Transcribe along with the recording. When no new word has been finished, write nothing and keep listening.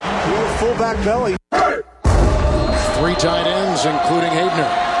fullback belly. 3 tight ends, including Haebner.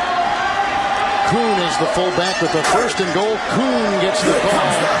 Kuhn is the fullback with the first and goal. Kuhn gets the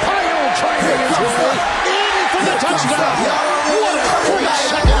ball. Pyle driving his way in for the touchdown. What a great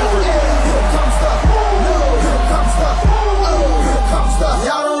second effort. Here comes the,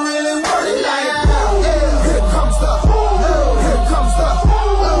 y'all don't really want it like that. Here comes the,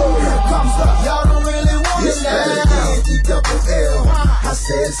 y'all don't really want it like that. I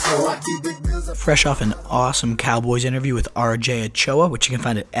said so, I keep it busy. Fresh off an awesome Cowboys interview with RJ Ochoa, which you can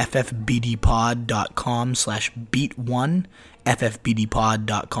find at ffbdpod.com/beat1,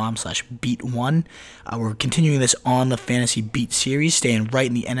 ffbdpod.com/beat1. We're continuing this on the Fantasy Beat series, staying right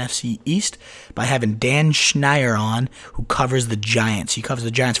in the NFC East by having Dan Schneier on, who covers the Giants. He covers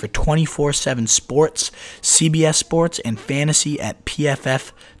the Giants for 24/7 Sports, CBS Sports, and Fantasy at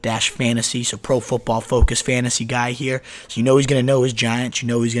PFF-Fantasy, so Pro Football Focus fantasy guy here. So you know he's going to know his Giants, you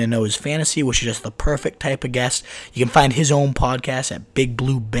know he's going to know his fantasy, which is just the perfect type of guest. You can find his own podcast at Big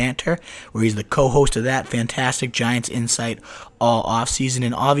Blue Banter, where he's the co-host of that fantastic Giants Insight all offseason.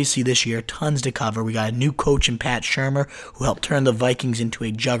 And obviously this year, tons to cover. We got a new coach in Pat Shurmur, who helped turn the Vikings into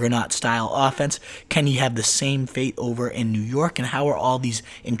a juggernaut-style offense. Can he have the same fate over in New York? And how are all these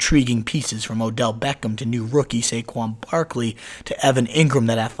intriguing pieces, from Odell Beckham to new rookie Saquon Barkley to Evan Ingram,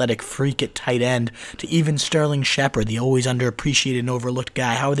 that athletic freak at tight end, to even Sterling Shepard, the always underappreciated and overlooked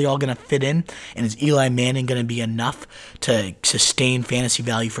guy, how are they all going to fit in? And is Eli Manning going to be enough to sustain fantasy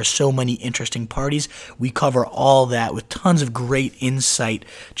value for so many interesting parties? We cover all that with tons of great insight,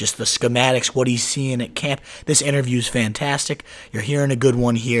 just the schematics, what he's seeing at camp. This interview is fantastic. You're hearing a good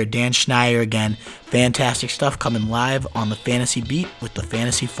one here. Dan Schneier again. Fantastic stuff coming live on the Fantasy Beat with the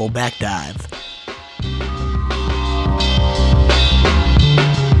Fantasy Fullback Dive.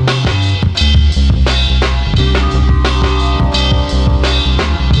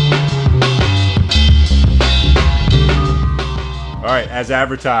 All right, as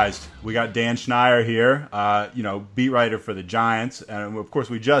advertised, we got Dan Schneier here, beat writer for the Giants. And, of course,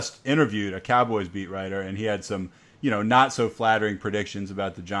 we just interviewed a Cowboys beat writer, and he had some, not so flattering predictions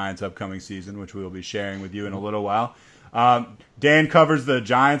about the Giants' upcoming season, which we will be sharing with you in a little while. Dan covers the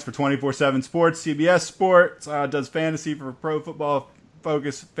Giants for 24/7 Sports, CBS Sports, does fantasy for Pro Football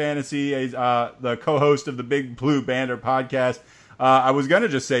Focus Fantasy, the co-host of the Big Blue Banter podcast. I was going to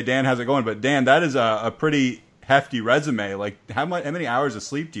just say, Dan, how's it going? But, Dan, that is a pretty hefty resume. Like, how many hours of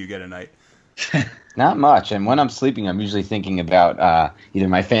sleep do you get a night? Not much. And when I'm sleeping, I'm usually thinking about either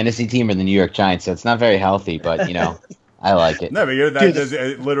my fantasy team or the New York Giants. So it's not very healthy, but I like it. No, but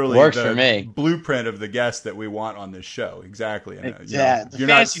that literally works the for me. Blueprint of the guest that we want on this show. Exactly. The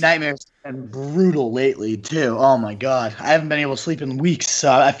fantasy nightmares have been brutal lately too. Oh my God, I haven't been able to sleep in weeks.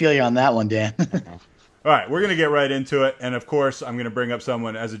 So I feel you on that one, Dan. All right, we're going to get right into it. And, of course, I'm going to bring up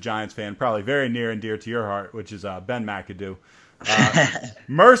someone, as a Giants fan, probably very near and dear to your heart, which is Ben McAdoo.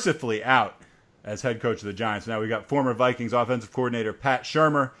 Mercifully out as head coach of the Giants. Now we got former Vikings offensive coordinator Pat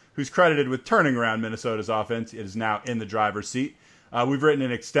Shurmur, who's credited with turning around Minnesota's offense. It is now in the driver's seat. We've written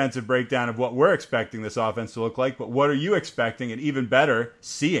an extensive breakdown of what we're expecting this offense to look like, but what are you expecting, and even better,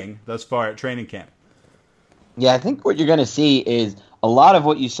 seeing thus far at training camp? Yeah, I think what you're going to see is a lot of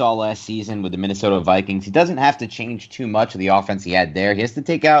what you saw last season with the Minnesota Vikings. He doesn't have to change too much of the offense he had there. He has to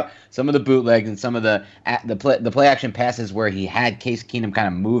take out some of the bootlegs and some of the play action passes where he had Case Keenum kind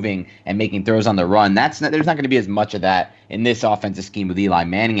of moving and making throws on the run. There's not going to be as much of that in this offensive scheme with Eli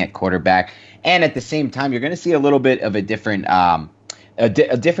Manning at quarterback. And at the same time, you're going to see a little bit of a different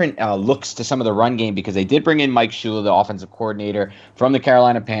different looks to some of the run game, because they did bring in Mike Shula, the offensive coordinator from the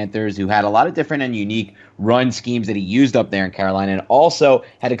Carolina Panthers, who had a lot of different and unique run schemes that he used up there in Carolina, and also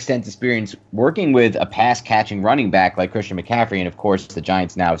had extensive experience working with a pass-catching running back like Christian McCaffrey, and of course the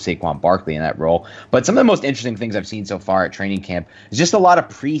Giants now have Saquon Barkley in that role. But some of the most interesting things I've seen so far at training camp is just a lot of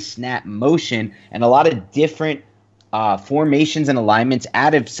pre-snap motion and a lot of different formations and alignments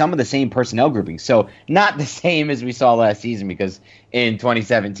out of some of the same personnel groupings. So not the same as we saw last season, because in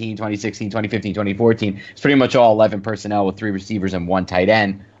 2017, 2016, 2015, 2014, it's pretty much all 11 personnel with 3 receivers and 1 tight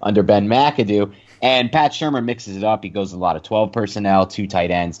end under Ben McAdoo. And Pat Shurmur mixes it up. He goes with a lot of 12 personnel, 2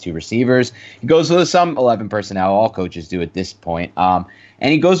 tight ends, 2 receivers. He goes with some 11 personnel. All coaches do at this point.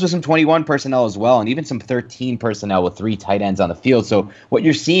 And he goes with some 21 personnel as well, and even some 13 personnel with 3 tight ends on the field. So what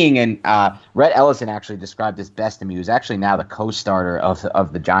you're seeing, and Rhett Ellison actually described this best to me, who's actually now the co-starter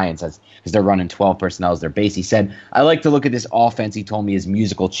of the Giants, because they're running 12 personnel as their base. He said, "I like to look at this offense," he told me, "as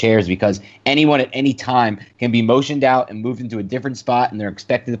musical chairs, because anyone at any time can be motioned out and moved into a different spot, and they're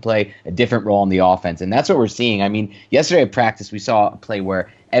expected to play a different role in the offense." And that's what we're seeing. I mean, yesterday at practice, we saw a play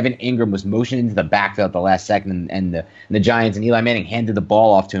where Evan Ingram was motioned into the backfield at the last second, and the Giants and Eli Manning handed the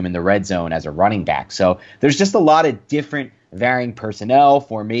ball off to him in the red zone as a running back. So there's just a lot of different varying personnel,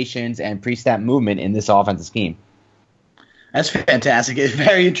 formations, and pre-snap movement in this offensive scheme. That's fantastic. It's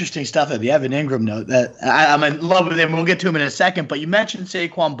very interesting stuff at the Evan Ingram note. That I'm in love with him. We'll get to him in a second. But you mentioned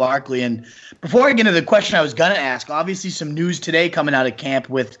Saquon Barkley, and before I get into the question I was gonna ask, obviously some news today coming out of camp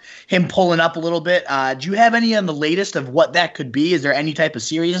with him pulling up a little bit. Do you have any on the latest of what that could be? Is there any type of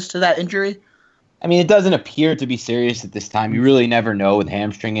seriousness to that injury? I mean, it doesn't appear to be serious at this time. You really never know with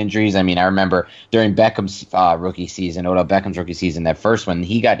hamstring injuries. I mean, I remember during Beckham's rookie season, Odell Beckham's rookie season, that first one,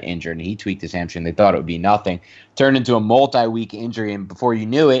 he got injured and he tweaked his hamstring. They thought it would be nothing. Turned into a multi-week injury, and before you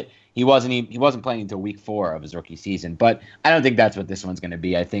knew it, he wasn't playing until week 4 of his rookie season. But I don't think that's what this one's going to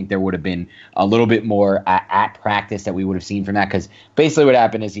be. I think there would have been a little bit more at practice that we would have seen from that, because basically what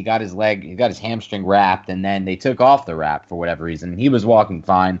happened is he got his hamstring wrapped, and then they took off the wrap for whatever reason. He was walking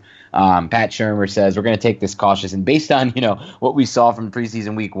fine. Pat Shurmur says we're going to take this cautious, and based on what we saw from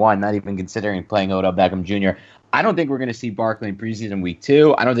preseason week 1, not even considering playing Odell Beckham Jr., I don't think we're going to see Barkley in preseason week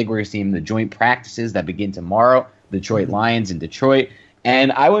 2. I don't think we're going to see him in the joint practices that begin tomorrow, the Detroit Lions in Detroit.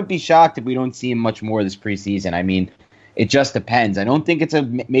 And I wouldn't be shocked if we don't see him much more this preseason. I mean, it just depends. I don't think it's a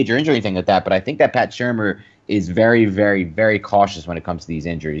major injury thing like that, but I think that Pat Shurmur is very, very, very cautious when it comes to these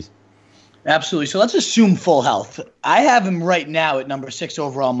injuries. Absolutely. So let's assume full health. I have him right now at number 6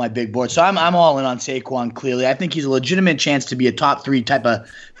 overall on my big board. So I'm all in on Saquon, clearly. I think he's a legitimate chance to be a top 3 type of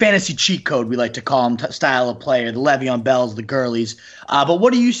fantasy cheat code, we like to call him, style of player, the Le'Veon Bells, the Gurleys. But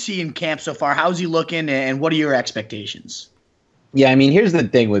what do you see in camp so far? How's he looking, and what are your expectations? Yeah, I mean, here's the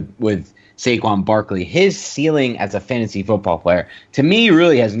thing with Saquon Barkley. His ceiling as a fantasy football player, to me,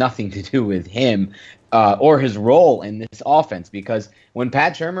 really has nothing to do with him or his role in this offense. Because when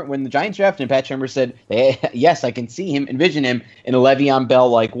the Giants drafted him, Pat Shurmur said, yes, I can envision him in a Le'Veon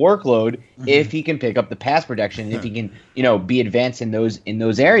Bell-like workload if he can pick up the pass protection, and if he can, be advanced in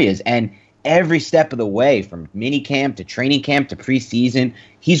those areas. And every step of the way, from mini camp to training camp to preseason,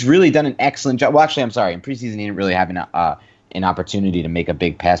 he's really done an excellent job. Well, actually, I'm sorry. In preseason, he didn't really have an opportunity to make a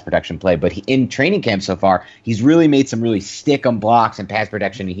big pass protection play. But in training camp so far, he's really made some really stick-em blocks and pass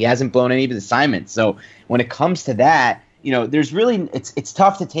protection. He hasn't blown any of his assignments. So when it comes to that, there's really it's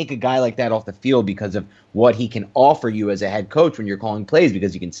tough to take a guy like that off the field because of what he can offer you as a head coach when you're calling plays,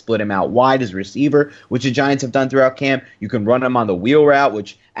 because you can split him out wide as a receiver, which the Giants have done throughout camp. You can run him on the wheel route,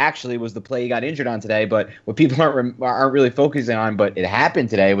 which actually was the play he got injured on today. But what people aren't really focusing on, but it happened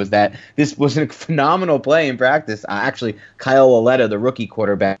today, was that this was a phenomenal play in practice. Actually, Kyle Lauletta, the rookie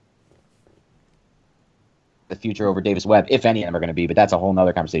quarterback, the future over Davis Webb, if any of them are going to be, but that's a whole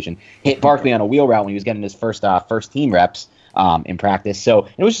nother conversation, hit Barkley on a wheel route when he was getting his first team reps in practice. So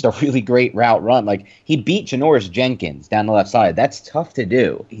it was just a really great route run. Like, he beat Janoris Jenkins down the left side. That's tough to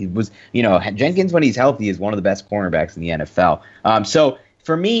do. He was, Jenkins, when he's healthy, is one of the best cornerbacks in the NFL. So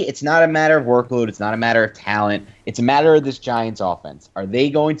for me, it's not a matter of workload. It's not a matter of talent. It's a matter of this Giants offense. Are they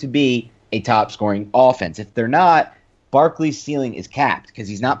going to be a top scoring offense? If they're not, Barkley's ceiling is capped, because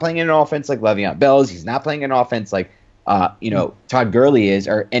he's not playing in an offense like Le'Veon Bell's. He's not playing in an offense like, Todd Gurley is.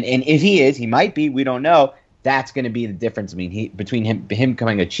 And if he is, he might be. We don't know. That's going to be the difference. I mean, between him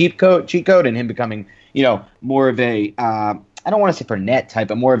becoming a cheat code and him becoming, more of a, I don't want to say Fournette type,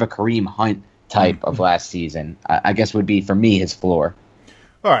 but more of a Kareem Hunt type of last season, I guess would be, for me, his floor.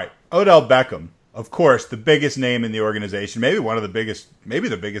 All right. Odell Beckham, of course, the biggest name in the organization, maybe the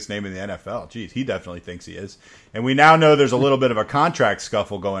biggest name in the NFL. Geez, he definitely thinks he is. And we now know there's a little bit of a contract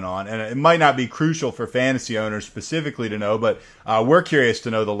scuffle going on, and it might not be crucial for fantasy owners specifically to know, but we're curious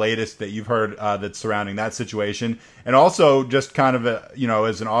to know the latest that you've heard that's surrounding that situation. And also, just kind of,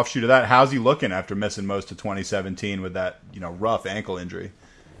 as an offshoot of that, how's he looking after missing most of 2017 with that, rough ankle injury?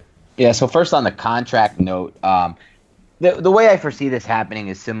 Yeah, so first on the contract note, The way I foresee this happening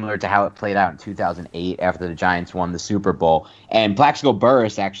is similar to how it played out in 2008 after the Giants won the Super Bowl. And Plaxico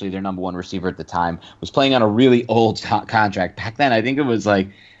Burress, actually their number 1 receiver at the time, was playing on a really old contract. Back then, I think it was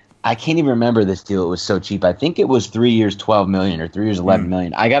I can't even remember this deal. It was so cheap. I think it was 3 years, $12 million, or 3 years, $11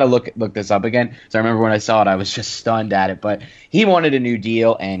 million. I got to look this up again. So I remember when I saw it, I was just stunned at it. But he wanted a new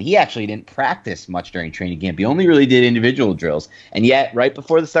deal, and he actually didn't practice much during training camp. He only really did individual drills. And yet, right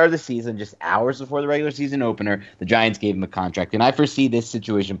before the start of the season, just hours before the regular season opener, the Giants gave him a contract. And I foresee this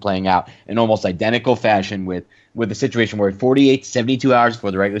situation playing out in almost identical fashion with the situation where 48 to 72 hours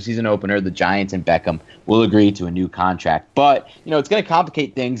before the regular season opener, the Giants and Beckham will agree to a new contract. But, it's going to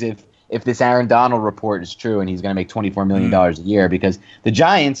complicate things if this Aaron Donald report is true and he's going to make $24 million a year, because the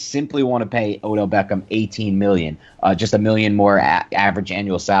Giants simply want to pay Odell Beckham $18 million, just $1 million more average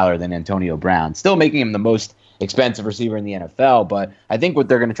annual salary than Antonio Brown, still making him the most expensive receiver in the NFL. But I think what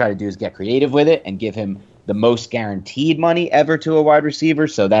they're going to try to do is get creative with it and give him the most guaranteed money ever to a wide receiver.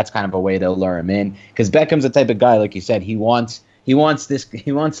 So that's kind of a way they'll lure him in, because Beckham's the type of guy, like you said, he wants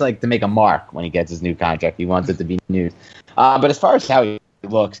like to make a mark when he gets his new contract. He wants it to be news. But as far as how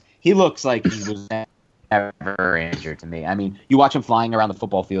he looks like he was never injured to me. I mean, you watch him flying around the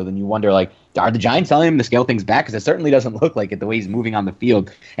football field and you wonder, like, are the Giants telling him to scale things back? Because it certainly doesn't look like it the way he's moving on the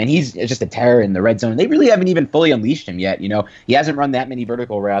field. And he's just a terror in the red zone. They really haven't even fully unleashed him yet. You know, he hasn't run that many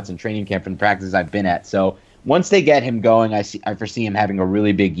vertical routes in training camp and practices I've been at. So once they get him going, I foresee him having a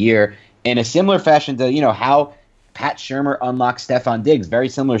really big year in a similar fashion to, you know, how Pat Shurmur unlocked Stephon Diggs. Very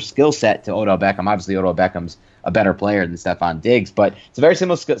similar skill set to Odell Beckham. Obviously, Odell Beckham's a better player than Stephon Diggs, but it's a very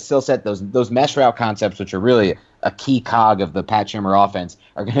similar skill set. Those mesh route concepts, which are really a key cog of the Pat Shurmur offense,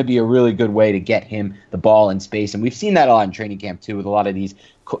 are going to be a really good way to get him the ball in space. And we've seen that a lot in training camp, too, with a lot of these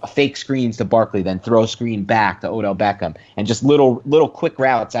fake screens to Barkley, then throw a screen back to Odell Beckham, and just little quick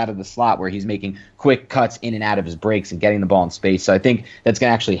routes out of the slot where he's making quick cuts in and out of his breaks and getting the ball in space. So I think that's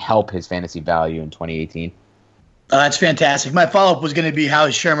going to actually help his fantasy value in 2018. That's fantastic. My follow-up was going to be how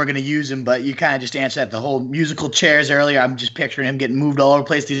is Shurmur going to use him, but you kind of just answered that. The whole musical chairs earlier, I'm just picturing him getting moved all over the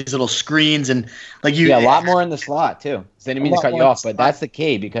place, these little screens, and like you. Yeah, a lot more in the slot, too. So I didn't mean to cut you off, but that's the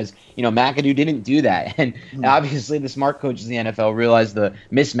key, because, you know, McAdoo didn't do that. And obviously the smart coaches in the NFL realize the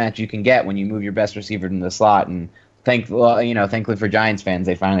mismatch you can get when you move your best receiver in the slot. And thankfully for Giants fans,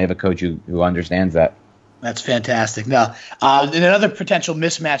 they finally have a coach who understands that. That's fantastic. Now, and another potential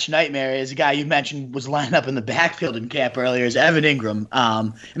mismatch nightmare is a guy you mentioned was lined up in the backfield in camp earlier, is Evan Ingram.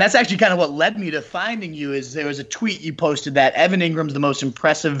 And that's actually kind of what led me to finding you. Is there was a tweet you posted that Evan Ingram's the most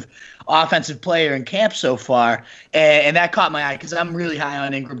impressive offensive player in camp so far, and that caught my eye because I'm really high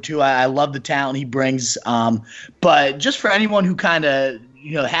on Ingram too. I love the talent he brings. But just for anyone who kind of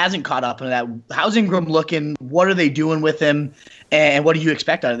hasn't caught up on that, how's Ingram looking? What are they doing with him? And what do you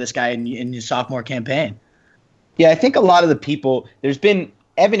expect out of this guy in his sophomore campaign? Yeah, I think a lot of the people, Evan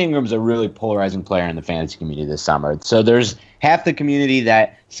Ingram's a really polarizing player in the fantasy community this summer. So there's half the community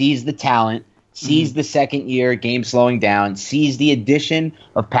that sees the talent, sees the second year game slowing down, sees the addition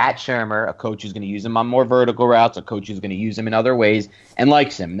of Pat Shurmur, a coach who's going to use him on more vertical routes, a coach who's going to use him in other ways, and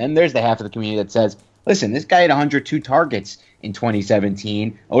likes him. And then there's the half of the community that says, listen, this guy had 102 targets in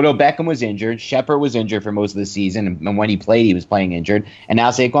 2017. Odell Beckham was injured. Shepard was injured for most of the season, and when he played, he was playing injured. And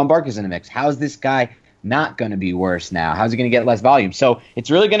now Saquon Barkley's in the mix. How's this guy not going to be worse now? How's he going to get less volume? So it's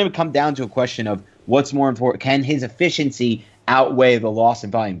really going to come down to a question of what's more important. Can his efficiency outweigh the loss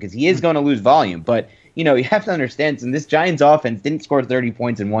in volume? Because he is going to lose volume. But, you have to understand, and this Giants offense didn't score 30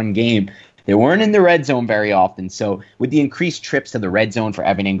 points in one game. They weren't in the red zone very often. So with the increased trips to the red zone for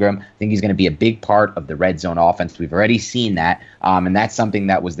Evan Ingram, I think he's going to be a big part of the red zone offense. We've already seen that. And that's something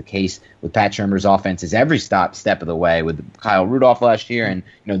that was the case with Pat Shurmur's offenses every step of the way, with Kyle Rudolph last year and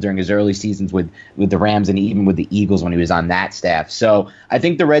during his early seasons with the Rams and even with the Eagles when he was on that staff. So I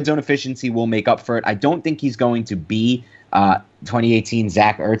think the red zone efficiency will make up for it. I don't think he's going to be 2018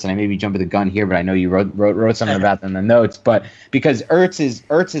 Zach Ertz, and I may be jumping the gun here, but I know you wrote something about that in the notes. But because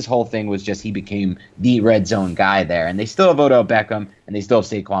Ertz's whole thing was just he became the red zone guy there, and they still have Odell Beckham and they still have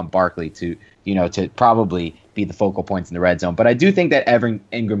Saquon Barkley to probably be the focal points in the red zone. But I do think that Evan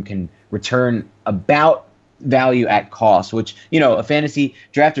Ingram can return about value at cost, which a fantasy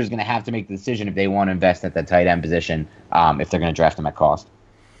drafter is going to have to make the decision if they want to invest at the tight end position, if they're going to draft him at cost.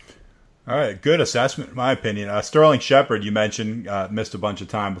 All right, good assessment, in my opinion. Sterling Shepard, you mentioned, missed a bunch of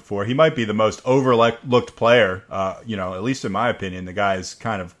time before. He might be the most overlooked player, at least in my opinion. The guy is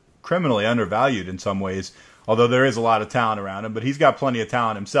kind of criminally undervalued in some ways, although there is a lot of talent around him, but he's got plenty of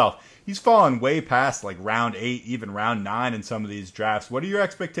talent himself. He's fallen way past like round 8, even round 9 in some of these drafts. What are your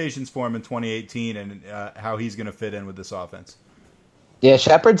expectations for him in 2018 and how he's going to fit in with this offense? Yeah,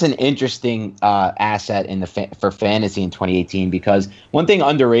 Shepard's an interesting asset for fantasy in 2018 because one thing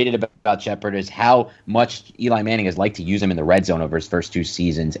underrated about Shepard is how much Eli Manning has liked to use him in the red zone over his first 2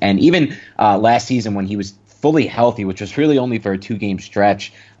 seasons. And even last season when he was fully healthy, which was really only for a 2-game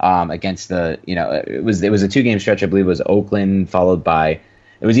stretch against it was a 2-game stretch. I believe it was Oakland followed by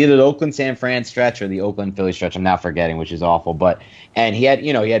it was either the Oakland-San Fran stretch or the Oakland-Philly stretch. I'm now forgetting, which is awful. And he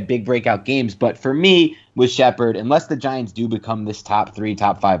had big breakout games. But for me, with Shepard, unless the Giants do become this top 3,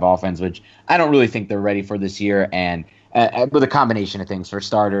 top 5 offense, which I don't really think they're ready for this year, and with a combination of things. For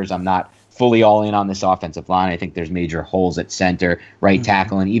starters, I'm not fully all in on this offensive line. I think there's major holes at center, right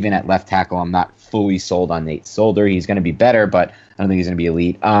tackle, and even at left tackle, I'm not fully sold on Nate Solder. He's going to be better, but I don't think he's going to be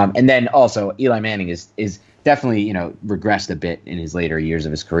elite. And then also, Eli Manning is definitely, regressed a bit in his later years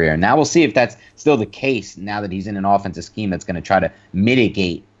of his career. And now we'll see if that's still the case now that he's in an offensive scheme that's going to try to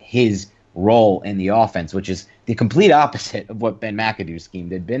mitigate his role in the offense, which is the complete opposite of what Ben McAdoo's scheme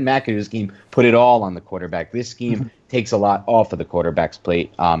did. Ben McAdoo's scheme put it all on the quarterback. This scheme takes a lot off of the quarterback's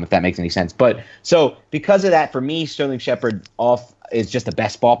plate, if that makes any sense. But so because of that, for me, Sterling Shepard is just a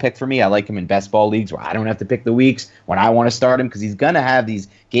best ball pick for me. I like him in best ball leagues where I don't have to pick the weeks when I want to start him, because he's going to have these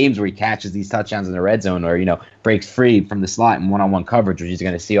games where he catches these touchdowns in the red zone or, breaks free from the slot in one-on-one coverage, which he's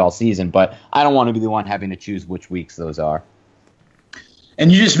going to see all season. But I don't want to be the one having to choose which weeks those are.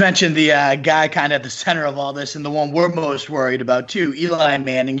 And you just mentioned the guy kind of at the center of all this and the one we're most worried about, too, Eli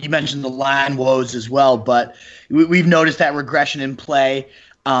Manning. You mentioned the line woes as well, but we've noticed that regression in play.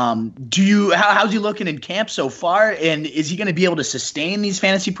 How's he looking in camp so far, and is he going to be able to sustain these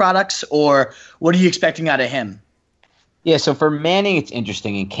fantasy products, or what are you expecting out of him? Yeah, so for Manning, it's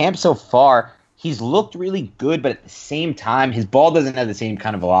interesting. In camp so far, he's looked really good, but at the same time, his ball doesn't have the same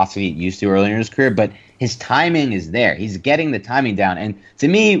kind of velocity it used to earlier in his career, but his timing is there. He's getting the timing down. And to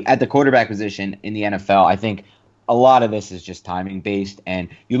me, at the quarterback position in the NFL, I think a lot of this is just timing based. And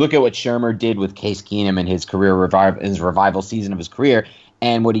you look at what Shermer did with Case Keenum in his revival season of his career.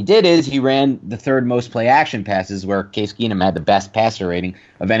 And what he did is he ran the third most play action passes, where Case Keenum had the best passer rating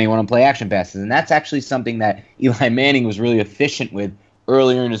of anyone on play action passes. And that's actually something that Eli Manning was really efficient with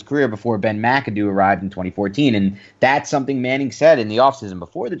earlier in his career before Ben McAdoo arrived in 2014. And that's something Manning said in the offseason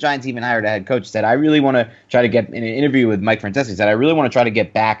before the Giants even hired a head coach. He said, I really want to try to get, in an interview with Mike Francesa, he said, I really want to try to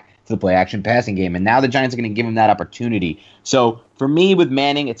get back to the play action passing game. And now the Giants are going to give him that opportunity. So for me with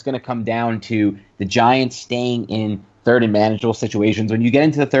Manning, it's going to come down to the Giants staying in third and manageable situations. When you get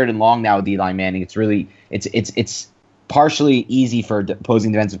into the third and long now with Eli Manning, it's partially easy for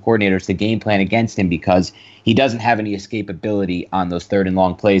opposing defensive coordinators to game plan against him because he doesn't have any escapability on those third and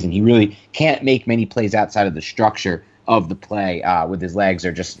long plays, and he really can't make many plays outside of the structure of the play with his legs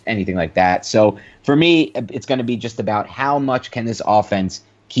or just anything like that. So for me, it's going to be just about how much can this offense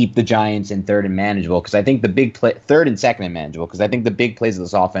keep the Giants in third and manageable, because I think the big play, third and second and manageable, because I think the big plays of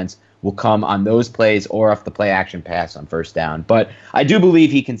this offense will come on those plays or off the play action pass on first down. But I do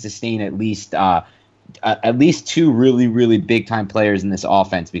believe he can sustain at least two really, really big-time players in this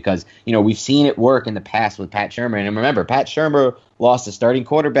offense, because, we've seen it work in the past with Pat Shermer. And remember, Pat Shermer lost a starting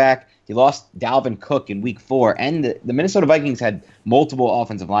quarterback. He lost Dalvin Cook in Week 4. And the Minnesota Vikings had multiple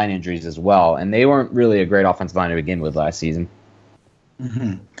offensive line injuries as well. And they weren't really a great offensive line to begin with last season.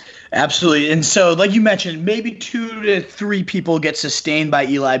 Mm-hmm. Absolutely. And so, like you mentioned, maybe 2 to 3 people get sustained by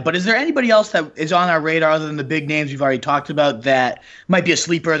Eli. But is there anybody else that is on our radar other than the big names we've already talked about that might be a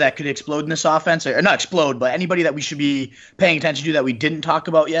sleeper that could explode in this offense? Or not explode, but anybody that we should be paying attention to that we didn't talk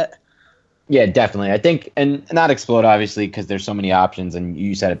about yet? Yeah, definitely. I think, and not explode, obviously, because there's so many options, and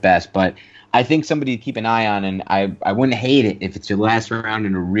you said it best. But I think somebody to keep an eye on, and I wouldn't hate it if it's your last round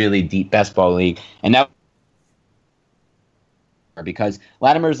in a really deep best ball league. And that, because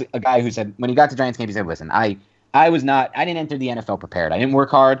Latimer's a guy who said when he got to Giants camp, he said, listen, I didn't enter the NFL prepared. I didn't work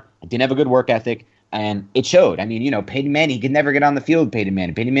hard. I didn't have a good work ethic. And it showed. I mean, Peyton Manning, he could never get on the field, Peyton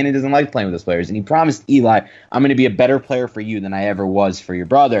Manning. Peyton Manning doesn't like playing with those players. And he promised Eli, I'm going to be a better player for you than I ever was for your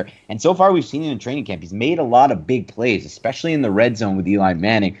brother. And so far, we've seen him in training camp. He's made a lot of big plays, especially in the red zone with Eli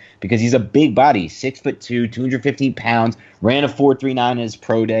Manning, because he's a big body, 6'2", 215 pounds, ran a 4.39 in his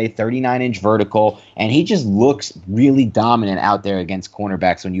pro day, 39-inch vertical, and he just looks really dominant out there against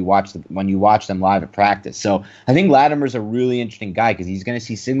cornerbacks when you watch them live at practice. So I think Latimer's a really interesting guy because he's going to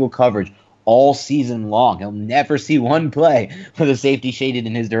see single coverage all season long. He'll never see one play with a safety shaded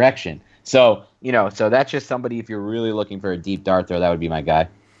in his direction. So, so that's just somebody, if you're really looking for a deep dart throw, that would be my guy.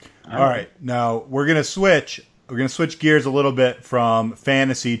 All right. Now we're going to switch gears a little bit from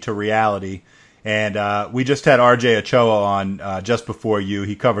fantasy to reality. And we just had RJ Ochoa on just before you.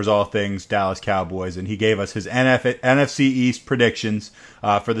 He covers all things Dallas Cowboys, and he gave us his NFC East predictions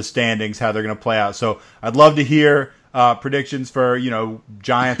for the standings, how they're going to play out. So I'd love to hear predictions for,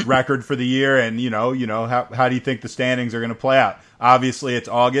 Giants record for the year, and how do you think the standings are going to play out? Obviously, it's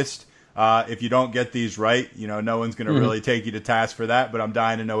August. If you don't get these right, no one's going to really take you to task for that. But I'm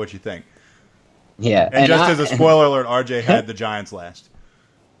dying to know what you think. Yeah, and just as a spoiler alert, RJ had the Giants last.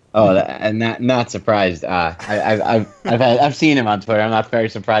 Oh, and not surprised. I've seen him on Twitter. I'm not very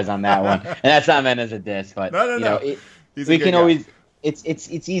surprised on that one, and that's not meant as a diss. But no. We can always. It's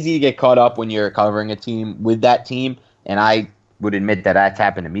easy to get caught up when you're covering a team with that team, and I would admit that that's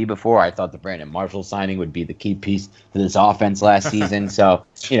happened to me before. I thought the Brandon Marshall signing would be the key piece to this offense last season. So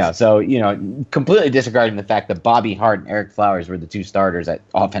completely disregarding the fact that Bobby Hart and Eric Flowers were the 2 starters at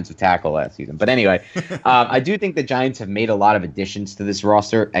offensive tackle last season. But anyway, I do think the Giants have made a lot of additions to this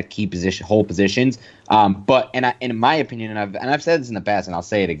roster at key hole positions. But in my opinion, and I've said this in the past, and I'll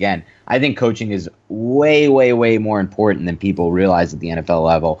say it again, I think coaching is way, way, way more important than people realize at the NFL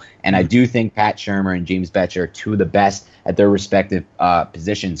level. And I do think Pat Shurmur and James Bettcher are two of the best at their respective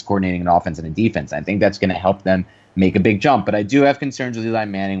positions, coordinating an offense and a defense. I think that's going to help them make a big jump. But I do have concerns with Eli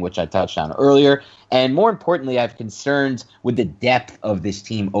Manning, which I touched on earlier. And more importantly, I have concerns with the depth of this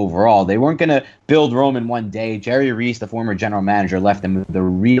team overall. They weren't going to build Rome in one day. Jerry Reese, the former general manager, left them with a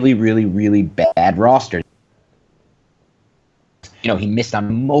really, really, really bad roster. He missed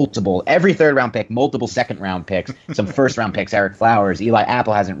on every third-round pick, multiple second-round picks, some first-round picks, Eric Flowers. Eli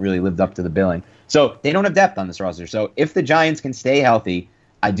Apple hasn't really lived up to the billing. So they don't have depth on this roster. So if the Giants can stay healthy,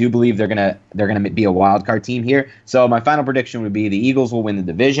 I do believe they're gonna be a wild card team here. So my final prediction would be the Eagles will win the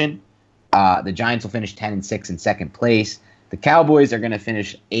division. The Giants will finish 10-6 in second place. The Cowboys are going to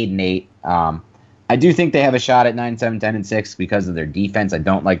finish 8-8. I do think they have a shot at 9-7, 10-6 because of their defense. I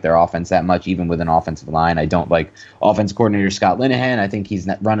don't like their offense that much, even with an offensive line. I don't like offense coordinator Scott Linehan. I think he's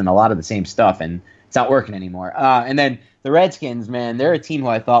running a lot of the same stuff, and it's not working anymore. And then the Redskins, man, they're a team who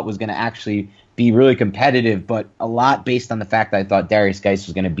I thought was going to actually be really competitive, but a lot based on the fact that I thought Darius Geis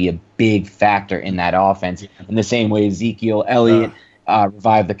was going to be a big factor in that offense, in the same way Ezekiel Elliott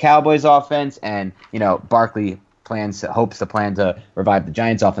revived the Cowboys offense, and Barkley hopes to revive the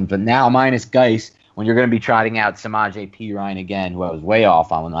Giants offense. But now minus Geis, when you're going to be trotting out Samaje Perine again, who I was way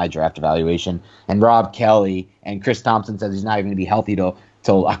off on my draft evaluation, and Rob Kelly, and Chris Thompson says he's not even going to be healthy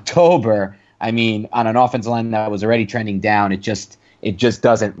till October. I mean, on an offensive line that was already trending down, it just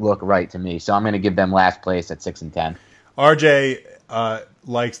doesn't look right to me. So I'm going to give them last place at 6-10. RJ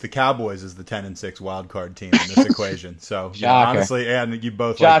likes the Cowboys as the 10-6 wild card team in this equation. So honestly, and you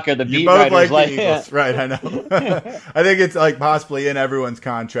both Shocker, like the you both like the yeah. Eagles, right? I know. I think it's like possibly in everyone's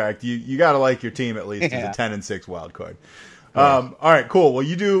contract. You got to like your team at least as a 10-6 wild card. All right, cool. Well,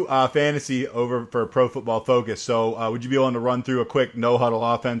 you do fantasy over for Pro Football Focus. So would you be willing to run through a quick no huddle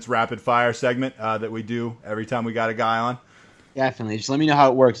offense rapid fire segment that we do every time we got a guy on? Definitely. Just let me know how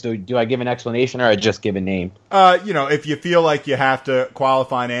it works. Do I give an explanation or I just give a name? If you feel like you have to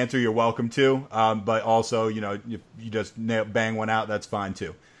qualify an answer, you're welcome to. But also, you just bang one out, that's fine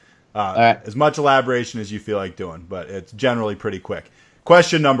too. All right. As much elaboration as you feel like doing, but it's generally pretty quick.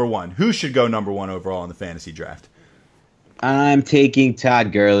 Question number 1. Who should go number 1 overall in the fantasy draft? I'm taking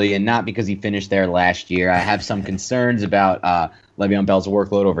Todd Gurley, and not because he finished there last year. I have some concerns about Le'Veon Bell's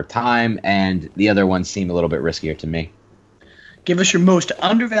workload over time, and the other ones seem a little bit riskier to me. Give us your most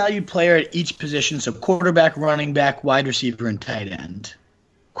undervalued player at each position, so quarterback, running back, wide receiver, and tight end.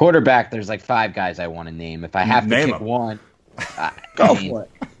 Quarterback, there's like 5 guys I want to name. If I have to pick one, go for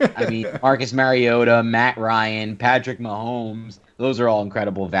it. I mean, Marcus Mariota, Matt Ryan, Patrick Mahomes, those are all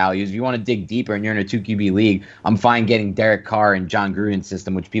incredible values. If you want to dig deeper and you're in a 2 QB league, I'm fine getting Derek Carr and John Gruden's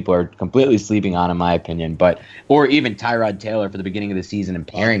system, which people are completely sleeping on in my opinion, or even Tyrod Taylor for the beginning of the season and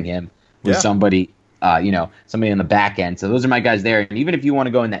pairing him with somebody somebody on the back end. So those are my guys there. And even if you want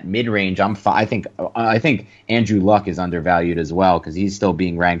to go in that mid range, I think Andrew Luck is undervalued as well because he's still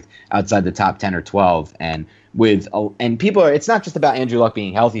being ranked outside the top 10 or 12. And people it's not just about Andrew Luck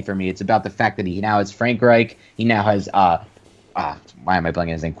being healthy for me. It's about the fact that he now has Frank Reich. He now has why am I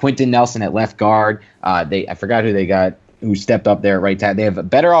blanking his name? Quentin Nelson at left guard. I forgot who they got who stepped up there at right tackle. They have a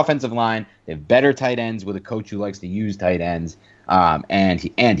better offensive line. They have better tight ends with a coach who likes to use tight ends. And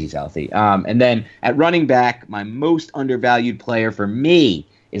he's healthy. And then at running back, my most undervalued player for me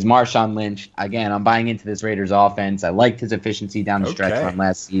is Marshawn Lynch. Again, I'm buying into this Raiders offense. I liked his efficiency down the stretch from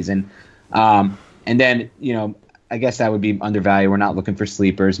last season. And then, I guess that would be undervalued. We're not looking for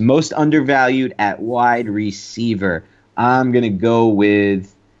sleepers. Most undervalued at wide receiver. I'm going to go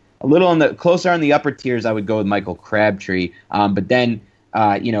with a little closer on the upper tiers. I would go with Michael Crabtree. But then,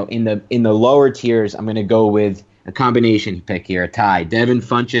 in the lower tiers, I'm going to go with a combination pick here, a tie. Devin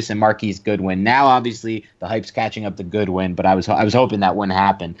Funchess and Marquise Goodwin. Now, obviously, the hype's catching up to Goodwin, but I was hoping that wouldn't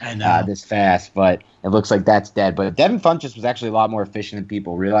happen this fast, but it looks like that's dead. But Devin Funchess was actually a lot more efficient than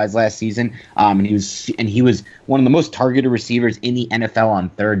people realized last season, and he was one of the most targeted receivers in the NFL on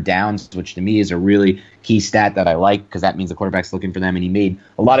third downs, which to me is a really key stat that I like because that means the quarterback's looking for them, and he made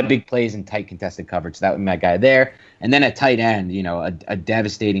a lot of big plays in tight contested coverage. So that would be my guy there. And then at tight end, a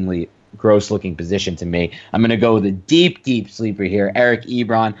devastatingly gross-looking position to me. I'm going to go with a deep, deep sleeper here, Eric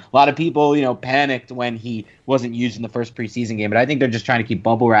Ebron. A lot of people, panicked when he wasn't used in the first preseason game, but I think they're just trying to keep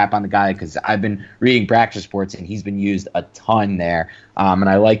bubble wrap on the guy because I've been reading practice reports and he's been used a ton there, and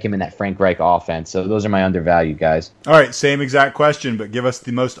I like him in that Frank Reich offense. So those are my undervalued guys. All right, same exact question, but give us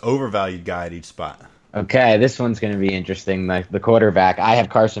the most overvalued guy at each spot. Okay, this one's going to be interesting. The quarterback, I have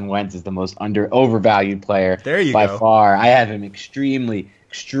Carson Wentz as the most overvalued player there you by go. far. I have him extremely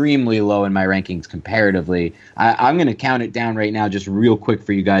extremely low in my rankings comparatively. I'm going to count it down right now just real quick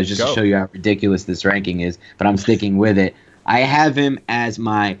for you guys just to show you how ridiculous this ranking is, but I'm sticking with it. I have him as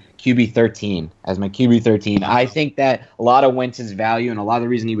my QB 13. I think that a lot of Wentz's value and a lot of the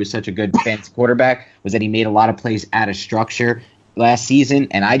reason he was such a good fantasy quarterback was that he made a lot of plays out of structure last season,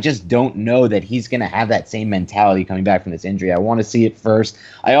 and I just don't know that he's going to have that same mentality coming back from this injury. I want to see it first.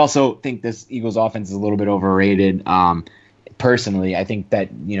 I also think this Eagles offense is a little bit overrated. Personally, I think that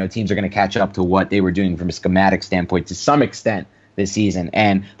teams are going to catch up to what they were doing from a schematic standpoint to some extent this season,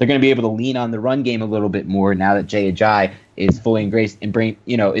 and they're going to be able to lean on the run game a little bit more now that Jay Ajayi is fully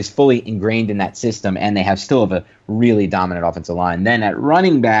ingrained in that system, and they still have a really dominant offensive line. Then at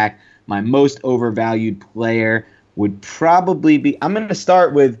running back, my most overvalued player would probably be, I'm going to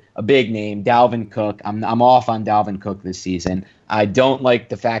start with a big name, Dalvin Cook. I'm off on Dalvin Cook this season. I don't like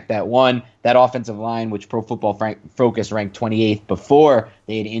the fact that, one, that offensive line, which Pro Football Focus ranked 28th before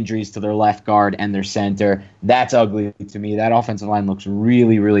they had injuries to their left guard and their center, that's ugly to me. That offensive line looks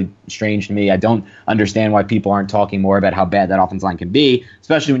really, really strange to me. I don't understand why people aren't talking more about how bad that offensive line can be,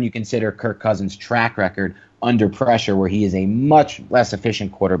 especially when you consider Kirk Cousins' track record under pressure, where he is a much less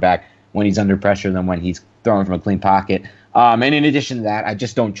efficient quarterback when he's under pressure than when he's throwing from a clean pocket. And in addition to that, I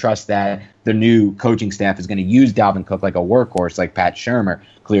just don't trust that the new coaching staff is going to use Dalvin Cook like a workhorse like Pat Shurmur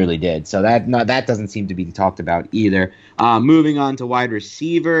clearly did. So that doesn't seem to be talked about either. Moving on to wide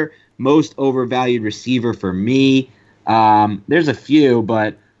receiver, most overvalued receiver for me. There's a few,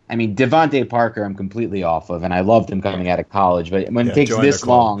 but I mean, Devontae Parker I'm completely off of, and I loved him coming out of college. But when it takes this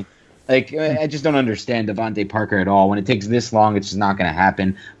long, I just don't understand Devontae Parker at all. When it takes this long, it's just not going to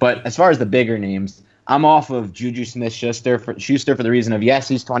happen. But as far as the bigger names, I'm off of Juju Smith-Schuster for the reason of, yes,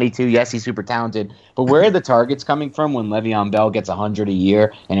 he's 22, yes, he's super talented, but where are the targets coming from when Le'Veon Bell gets 100 a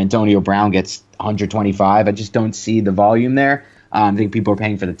year and Antonio Brown gets 125? I just don't see the volume there. I think people are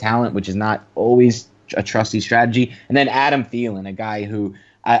paying for the talent, which is not always a trusty strategy. And then Adam Thielen, a guy who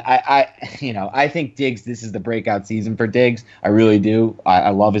I think Diggs, this is the breakout season for Diggs. I really do.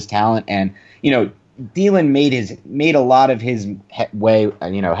 I love his talent, and Thielen made a lot of his headway,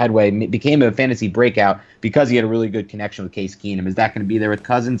 became a fantasy breakout because he had a really good connection with Case Keenum. Is that going to be there with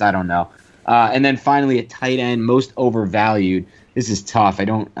Cousins? I don't know. And then finally, at tight end, most overvalued. This is tough. I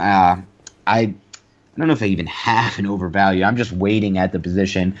don't know if I even have an overvalue. I'm just waiting at the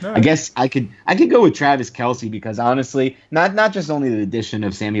position. No. I guess I could go with Travis Kelce because honestly, not just only the addition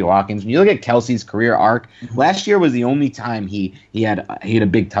of Sammy Watkins. When you look at Kelce's career arc, last year was the only time he had a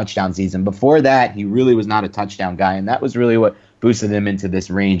big touchdown season. Before that, he really was not a touchdown guy, and that was really what boosted him into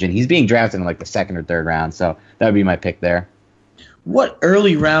this range. And he's being drafted in like the second or third round, so that would be my pick there. What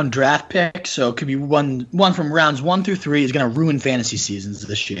early round draft pick? So it could be one from rounds 1 through 3 is going to ruin fantasy seasons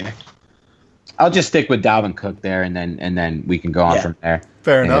this year. I'll just stick with Dalvin Cook there, and then we can go on from there.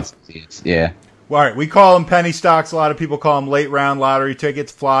 Fair enough. Yeah. Well, all right, we call them penny stocks. A lot of people call them late round lottery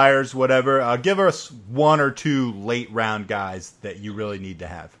tickets, flyers, whatever. Give us one or two late round guys that you really need to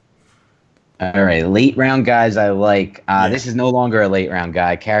have. All right, late round guys I like. This is no longer a late round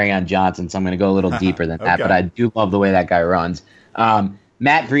guy, Kerryon Johnson, so I'm going to go a little deeper than that, but I do love the way that guy runs.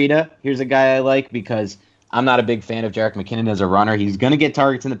 Matt Breida, here's a guy I like because I'm not a big fan of Jerick McKinnon as a runner. He's going to get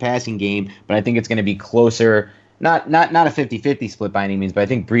targets in the passing game, but I think it's going to be closer. Not a 50-50 split by any means, but I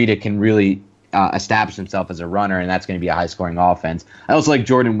think Breida can really establish himself as a runner, and that's going to be a high-scoring offense. I also like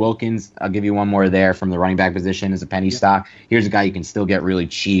Jordan Wilkins. I'll give you one more there from the running back position as a penny stock. Here's a guy you can still get really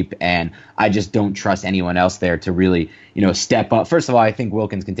cheap, and I just don't trust anyone else there to really, step up. First of all, I think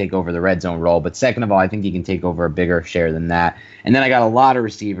Wilkins can take over the red zone role, but second of all, I think he can take over a bigger share than that. And then I got a lot of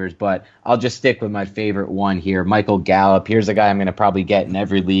receivers, but I'll just stick with my favorite one here, Michael Gallup. Here's a guy I'm going to probably get in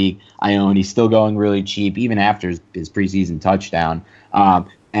every league I own. He's still going really cheap, even after his preseason touchdown.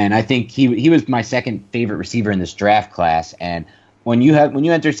 And I think he was my second favorite receiver in this draft class. And when you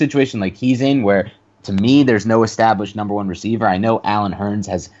enter a situation like he's in, where to me there's no established number one receiver, I know Allen Hurns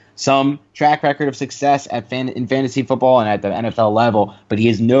has some track record of success in fantasy football and at the NFL level, but he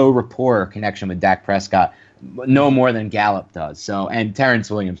has no rapport or connection with Dak Prescott, no more than Gallup does. So, and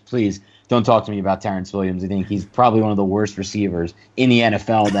Terrence Williams, please don't talk to me about Terrence Williams. I think he's probably one of the worst receivers in the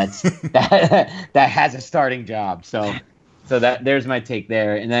NFL that has a starting job. So there's my take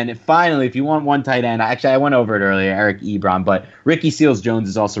there. And then finally, if you want one tight end, I went over it earlier, Eric Ebron, but Ricky Seals-Jones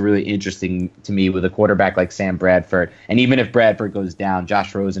is also really interesting to me with a quarterback like Sam Bradford. And even if Bradford goes down,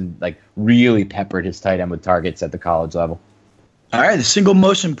 Josh Rosen really peppered his tight end with targets at the college level. All right, the single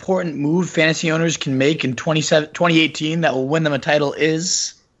most important move fantasy owners can make in 2018 that will win them a title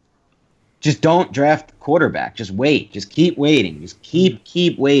is? just don't draft quarterback. Just wait. Just keep waiting. Just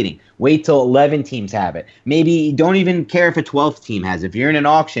keep waiting. Wait till 11 teams have it. Maybe don't even care if a 12th team has it. If you're in an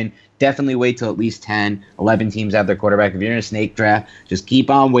auction, definitely wait till at least 10, 11 teams have their quarterback. If you're in a snake draft, just keep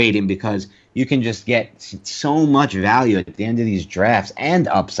on waiting because you can just get so much value at the end of these drafts and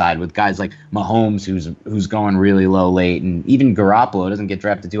upside with guys like Mahomes, who's going really low late, and even Garoppolo doesn't get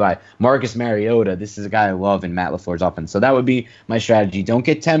drafted too high. Marcus Mariota, this is a guy I love in Matt LaFleur's offense. So that would be my strategy. Don't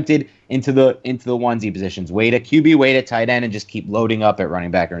get tempted into the onesie positions. Wait at QB, wait at tight end, and just keep loading up at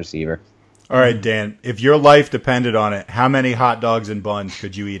running back and receiver. All right, Dan, if your life depended on it, how many hot dogs and buns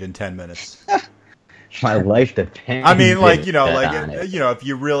could you eat in 10 minutes? My life depends. I mean, if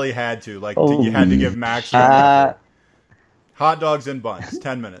you really had to, you had to give Max your effort. Hot dogs and buns,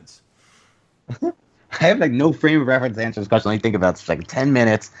 10 minutes. I have no frame of reference to answer this question. Let me think about this. 10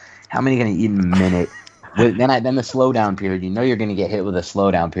 minutes. How many can I eat in a minute? Then the slowdown period. You're going to get hit with a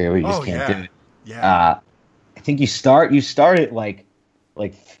slowdown period where you just can't do it. Yeah. I think you start at like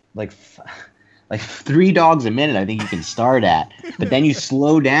 3 dogs a minute. I think you can start at, but then you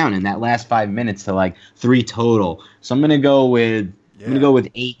slow down in that last 5 minutes to 3 total. So I'm gonna go with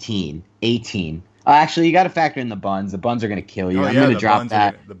 18. Actually, you got to factor in the buns. The buns are gonna kill you. I'm gonna drop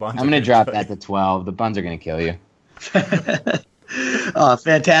that. I'm gonna drop that to 12. The buns are gonna kill you. Oh,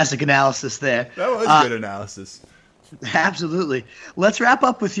 fantastic analysis there. That was good analysis. Absolutely. Let's wrap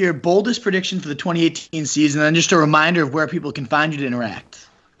up with your boldest prediction for the 2018 season, and just a reminder of where people can find you to interact.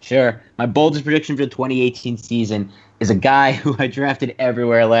 Sure. My boldest prediction for the 2018 season is a guy who I drafted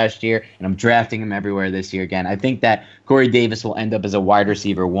everywhere last year, and I'm drafting him everywhere this year again. I think that Corey Davis will end up as a wide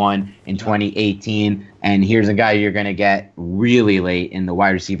receiver 1 in 2018, and here's a guy you're going to get really late in the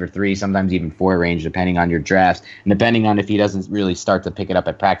wide receiver 3, sometimes even 4 range, depending on your drafts, and depending on if he doesn't really start to pick it up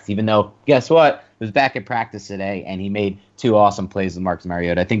at practice, even though, guess what? He was back at practice today, and he made 2 awesome plays with Marcus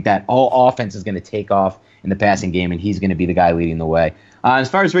Mariota. I think that all offense is going to take off in the passing game, and he's going to be the guy leading the way.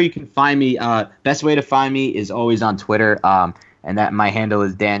 As far as where you can find me, best way to find me is always on Twitter, and that my handle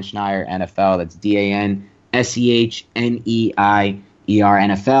is Dan Schneier NFL. That's DANSEHNEIER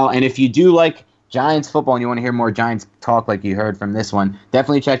NFL. And if you do like Giants football and you want to hear more Giants talk like you heard from this one,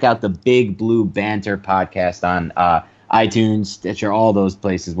 definitely check out the Big Blue Banter podcast on iTunes, Stitcher, all those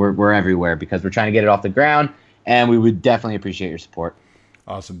places. We're everywhere because we're trying to get it off the ground, and we would definitely appreciate your support.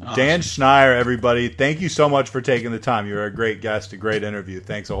 Awesome. Dan Schneier, everybody, thank you so much for taking the time. You were a great guest, a great interview.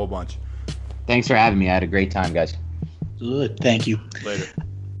 Thanks a whole bunch. Thanks for having me. I had a great time, guys. Good. Thank you. Later.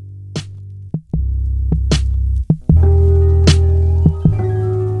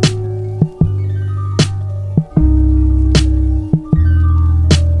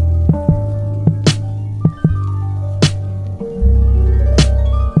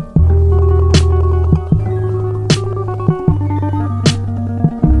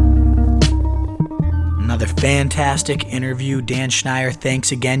 Fantastic interview, Dan Schneier.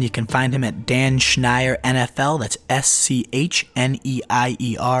 Thanks again. You can find him at Dan Schneier NFL. That's SCHNEIER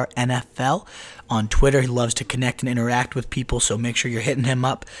NFL. On Twitter, he loves to connect and interact with people, so make sure you're hitting him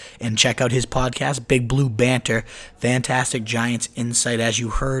up and check out his podcast, Big Blue Banter. Fantastic Giants insight, as you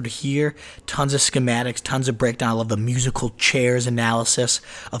heard here. Tons of schematics, tons of breakdown. I love the musical chairs analysis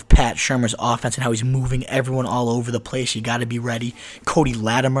of Pat Shurmur's offense and how he's moving everyone all over the place. You got to be ready. Cody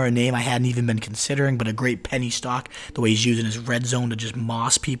Latimer, a name I hadn't even been considering, but a great penny stock. The way he's using his red zone to just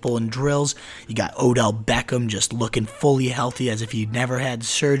moss people in drills. You got Odell Beckham just looking fully healthy as if he'd never had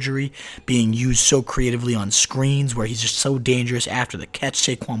surgery, being used so creatively on screens where he's just so dangerous after the catch.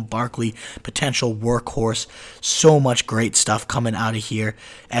 Saquon Barkley, potential workhorse. So much great stuff coming out of here.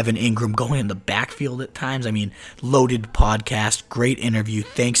 Evan Ingram going in the backfield at times. I mean, loaded podcast, great interview.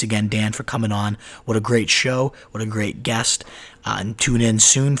 Thanks again, Dan, for coming on. What a great show. What a great guest. And tune in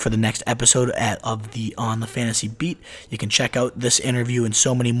soon for the next episode of the On the Fantasy Beat. You can check out this interview and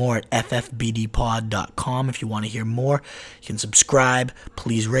so many more at ffbdpod.com if you want to hear more. You can subscribe.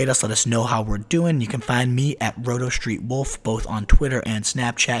 Please rate us. Let us know how we're doing. You can find me at Roto Street Wolf, both on Twitter and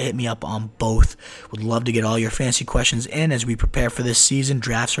Snapchat. Hit me up on both. Would love to get all your fantasy questions in as we prepare for this season.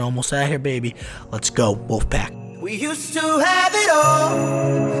 Drafts are almost out here, baby. Let's go, Wolfpack. We used to have it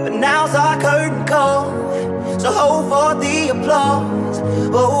all, but now's our curtain call. So hold for the applause.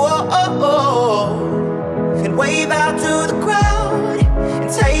 Oh, oh, oh, oh. And wave out to the crowd and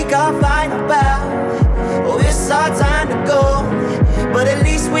take our final bow. Oh, it's our time to go, but at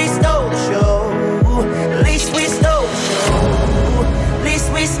least we stole the show. At least we stole the show. At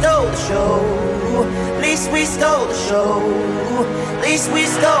least we stole the show. At least we stole the show. At least we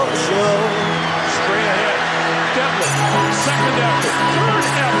stole the show. Straight ahead. Devlin, second effort, third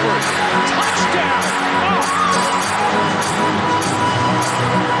effort, touchdown!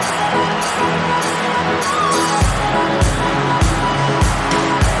 Oh.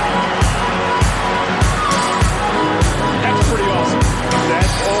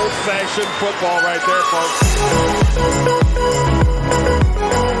 football right there, folks.